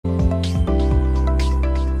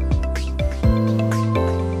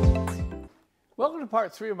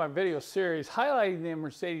part 3 of my video series highlighting the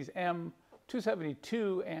Mercedes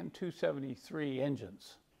M272 and 273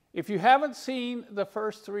 engines. If you haven't seen the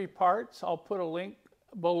first 3 parts, I'll put a link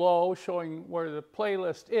below showing where the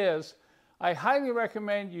playlist is. I highly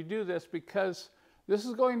recommend you do this because this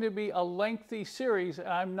is going to be a lengthy series and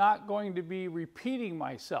I'm not going to be repeating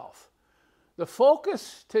myself. The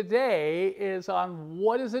focus today is on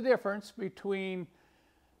what is the difference between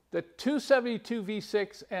the 272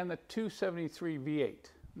 V6 and the 273 V8.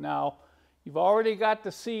 Now, you've already got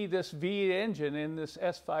to see this V8 engine in this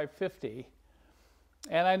S550.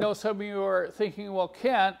 And I know some of you are thinking, well,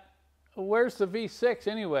 Kent, where's the V6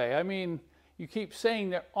 anyway? I mean, you keep saying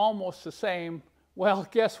they're almost the same. Well,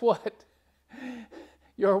 guess what?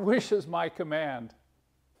 Your wish is my command.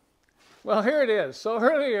 Well, here it is. So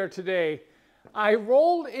earlier today, I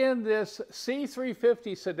rolled in this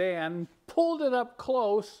C350 sedan, pulled it up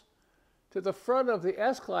close to the front of the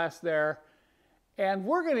S-Class there, and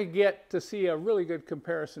we're going to get to see a really good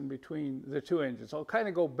comparison between the two engines. I'll kind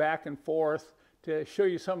of go back and forth to show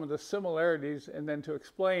you some of the similarities and then to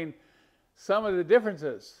explain some of the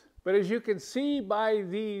differences. But as you can see by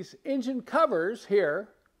these engine covers here,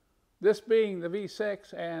 this being the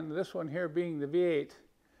V6 and this one here being the V8,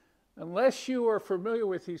 unless you are familiar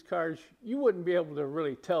with these cars, you wouldn't be able to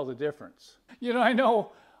really tell the difference. You know, I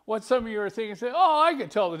know what some of you are thinking, say, oh, I can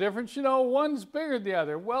tell the difference, you know, one's bigger than the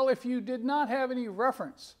other. Well, if you did not have any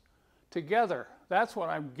reference together, that's what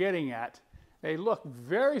I'm getting at. They look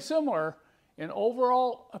very similar in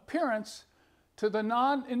overall appearance to the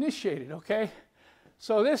non-initiated, okay?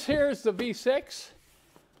 So this here is the V6,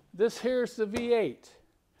 this here's the V8.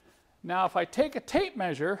 Now, if I take a tape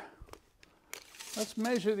measure, let's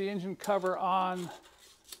measure the engine cover on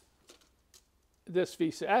this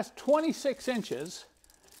V6. That's 26 inches.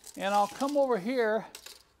 And I'll come over here,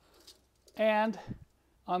 and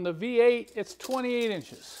on the V8, it's 28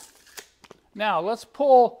 inches. Now, let's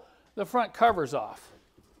pull the front covers off.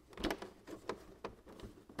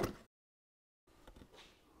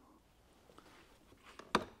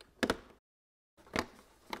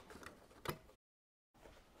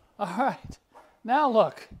 All right, now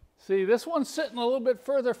look. See, this one's sitting a little bit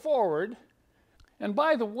further forward. And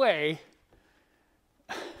by the way,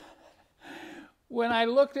 when I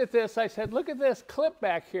looked at this, I said, look at this clip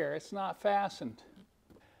back here. It's not fastened.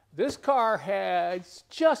 This car has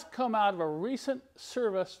just come out of a recent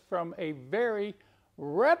service from a very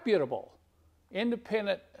reputable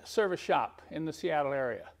independent service shop in the Seattle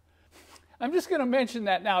area. I'm just going to mention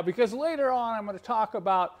that now because later on I'm going to talk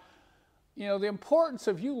about, you know, the importance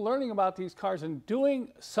of you learning about these cars and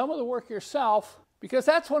doing some of the work yourself, because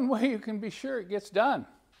that's one way you can be sure it gets done.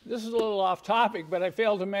 This is a little off topic, but I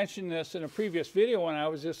failed to mention this in a previous video when I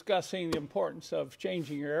was discussing the importance of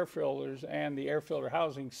changing your air filters and the air filter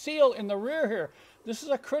housing seal in the rear here. This is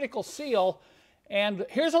a critical seal, and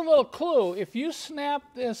here's a little clue. If you snap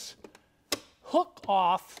this hook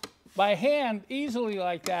off by hand easily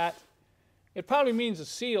like that, it probably means the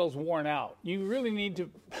seal's worn out. You really need to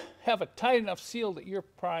have a tight enough seal that you're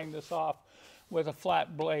prying this off with a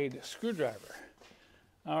flat blade screwdriver.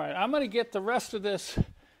 All right, I'm going to get the rest of this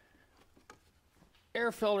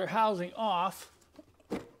air filter housing off.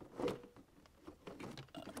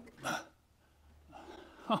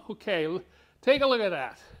 Okay, take a look at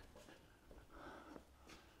that.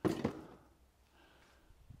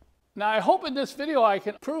 Now, I hope in this video I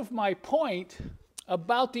can prove my point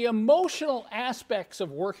about the emotional aspects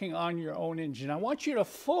of working on your own engine. I want you to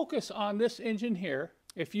focus on this engine here.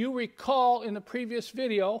 If you recall in the previous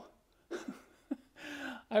video,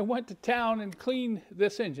 I went to town and cleaned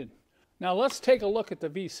this engine. Now let's take a look at the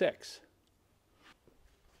V6.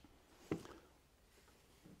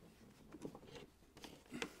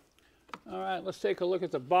 All right, let's take a look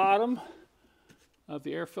at the bottom of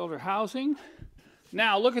the air filter housing.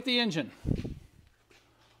 Now look at the engine.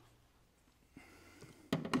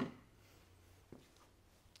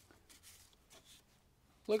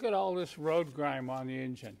 Look at all this road grime on the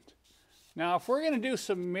engine. Now, if we're going to do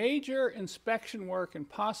some major inspection work and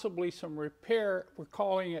possibly some repair, we're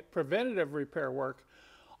calling it preventative repair work,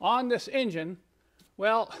 on this engine,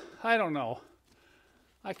 well, I don't know.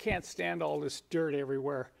 I can't stand all this dirt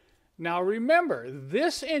everywhere. Now, remember,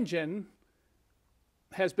 this engine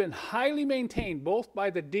has been highly maintained, both by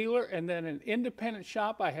the dealer and then an independent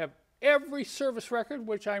shop. I have every service record,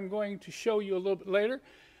 which I'm going to show you a little bit later.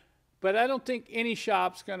 But I don't think any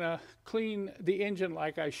shop's going to clean the engine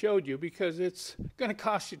like I showed you because it's going to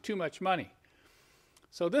cost you too much money.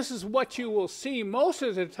 So this is what you will see most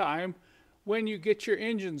of the time when you get your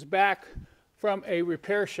engines back from a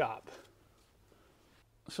repair shop.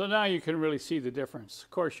 So now you can really see the difference. Of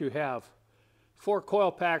course, you have 4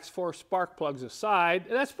 coil packs, 4 spark plugs aside.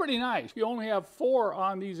 That's pretty nice. You only have 4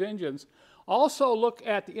 on these engines. Also look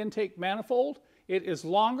at the intake manifold. It is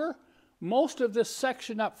longer. Most of this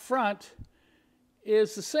section up front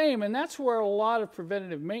is the same, and that's where a lot of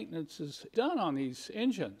preventative maintenance is done on these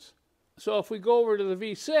engines. So if we go over to the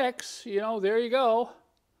V6, you know, there you go.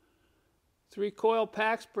 3 coil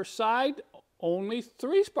packs per side, only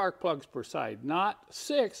 3 spark plugs per side, not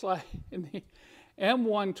 6 like in the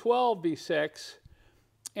M112 V6.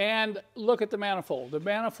 And look at the manifold. The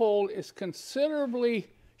manifold is considerably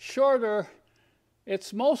shorter.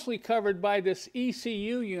 It's mostly covered by this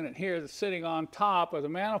ECU unit here that's sitting on top of the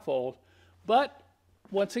manifold. But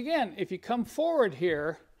once again, if you come forward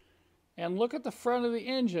here and look at the front of the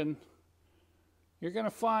engine, you're going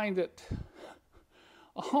to find that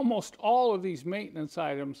almost all of these maintenance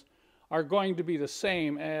items are going to be the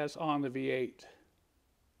same as on the V8.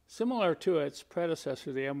 Similar to its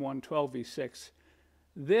predecessor, the M112 V6,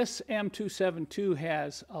 this M272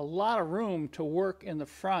 has a lot of room to work in the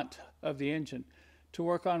front of the engine, to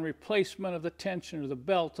work on replacement of the tensioner, the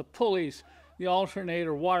belt, the pulleys, the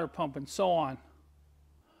alternator, water pump, and so on.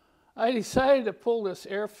 I decided to pull this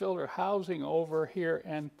air filter housing over here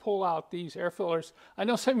and pull out these air filters. I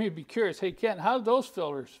know some of you would be curious, hey Kent, how did those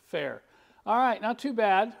filters fare? All right, not too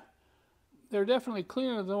bad. They're definitely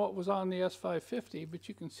cleaner than what was on the S550, but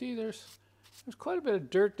you can see there's quite a bit of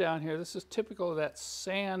dirt down here. This is typical of that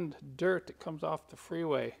sand dirt that comes off the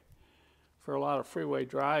freeway for a lot of freeway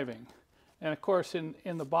driving. And of course, in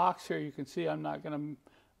the box here, you can see I'm not going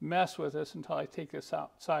to mess with this until I take this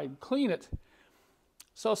outside and clean it.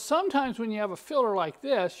 So sometimes when you have a filter like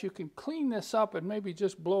this, you can clean this up and maybe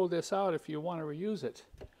just blow this out if you want to reuse it.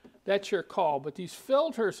 That's your call. But these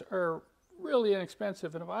filters are really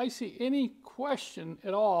inexpensive, and if I see any question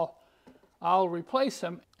at all, I'll replace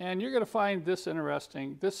them. And you're going to find this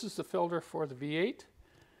interesting. This is the filter for the V8.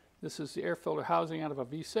 This is the air filter housing out of a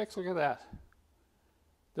V6. Look at that.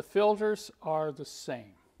 The filters are the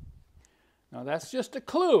same. Now that's just a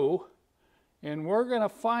clue. And we're going to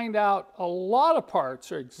find out a lot of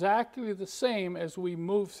parts are exactly the same as we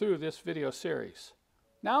move through this video series.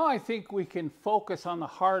 Now I think we can focus on the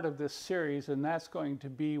heart of this series, and that's going to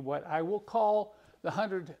be what I will call the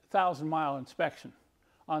 100,000 mile inspection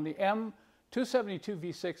on the M272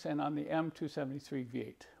 V6 and on the M273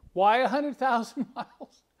 V8. Why 100,000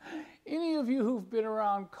 miles? Any of you who've been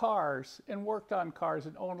around cars and worked on cars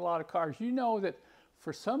and owned a lot of cars, you know that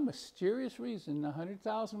for some mysterious reason,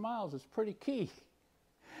 100,000 miles is pretty key.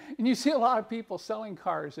 And you see a lot of people selling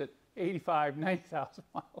cars at 85, 90,000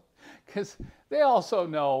 miles because they also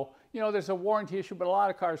know, you know, there's a warranty issue, but a lot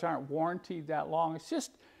of cars aren't warranted that long. It's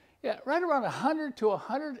just, yeah, right around 100 to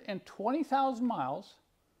 120,000 miles,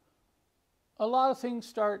 a lot of things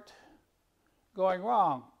start going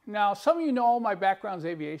wrong. Now, some of you know my background's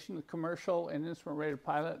aviation, the commercial and instrument-rated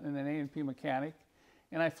pilot and an A&P mechanic.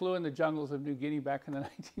 And I flew in the jungles of New Guinea back in the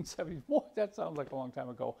 1970s. Boy, that sounds like a long time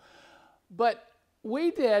ago. But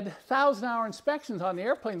we did 1,000-hour inspections on the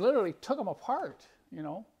airplane, literally took them apart, you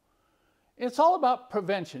know. It's all about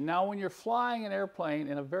prevention. Now, when you're flying an airplane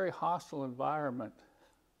in a very hostile environment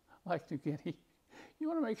like New Guinea, you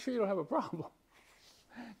want to make sure you don't have a problem.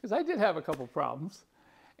 Because I did have a couple problems.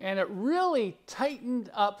 And it really tightened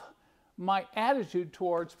up my attitude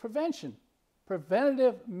towards prevention.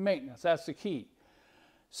 Preventative maintenance, that's the key.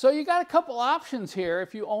 So you got a couple options here.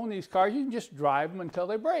 If you own these cars, you can just drive them until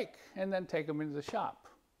they break and then take them into the shop.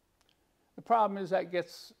 The problem is that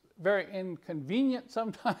gets very inconvenient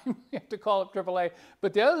sometimes. You have to call up AAA.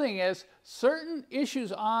 But the other thing is certain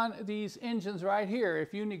issues on these engines right here,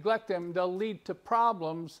 if you neglect them, they'll lead to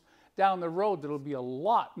problems down the road that'll be a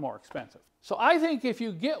lot more expensive. So I think if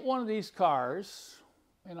you get one of these cars,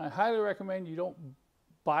 and I highly recommend you don't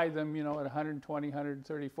buy them, you know, at 120,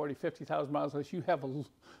 130, 40, 50,000 miles unless you have a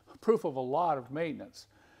proof of a lot of maintenance.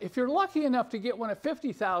 If you're lucky enough to get one at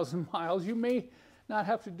 50,000 miles, you may not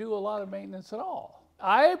have to do a lot of maintenance at all.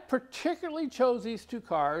 I particularly chose these two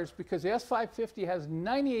cars because the S550 has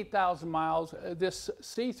 98,000 miles. This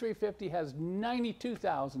C350 has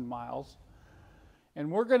 92,000 miles. And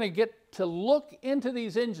we're going to get to look into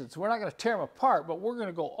these engines. We're not going to tear them apart, but we're going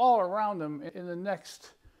to go all around them in the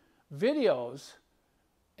next videos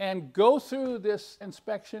and go through this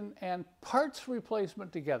inspection and parts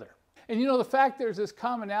replacement together. And you know, the fact there's this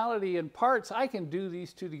commonality in parts, I can do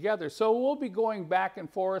these two together. So we'll be going back and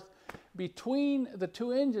forth between the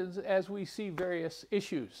two engines as we see various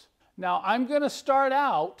issues. Now, I'm going to start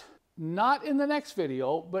out, not in the next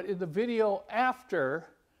video, but in the video after,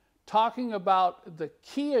 talking about the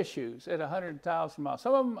key issues at 100,000 miles.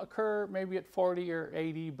 Some of them occur maybe at 40 or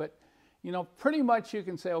 80, but you know, pretty much you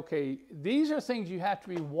can say, okay, these are things you have to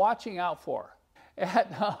be watching out for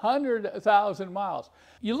at 100,000 miles.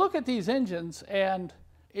 You look at these engines, and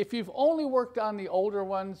if you've only worked on the older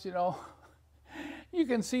ones, you know, you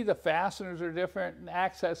can see the fasteners are different and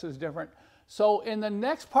access is different. So in the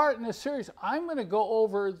next part in this series, I'm going to go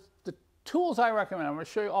over the tools I recommend. I'm going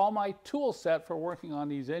to show you all my tool set for working on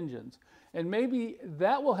these engines. And maybe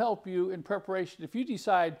that will help you in preparation if you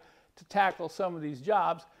decide to tackle some of these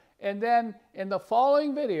jobs. And then in the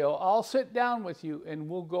following video, I'll sit down with you and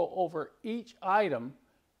we'll go over each item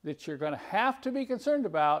that you're going to have to be concerned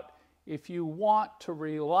about if you want to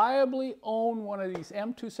reliably own one of these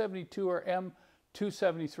M272 or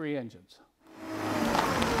M273 engines.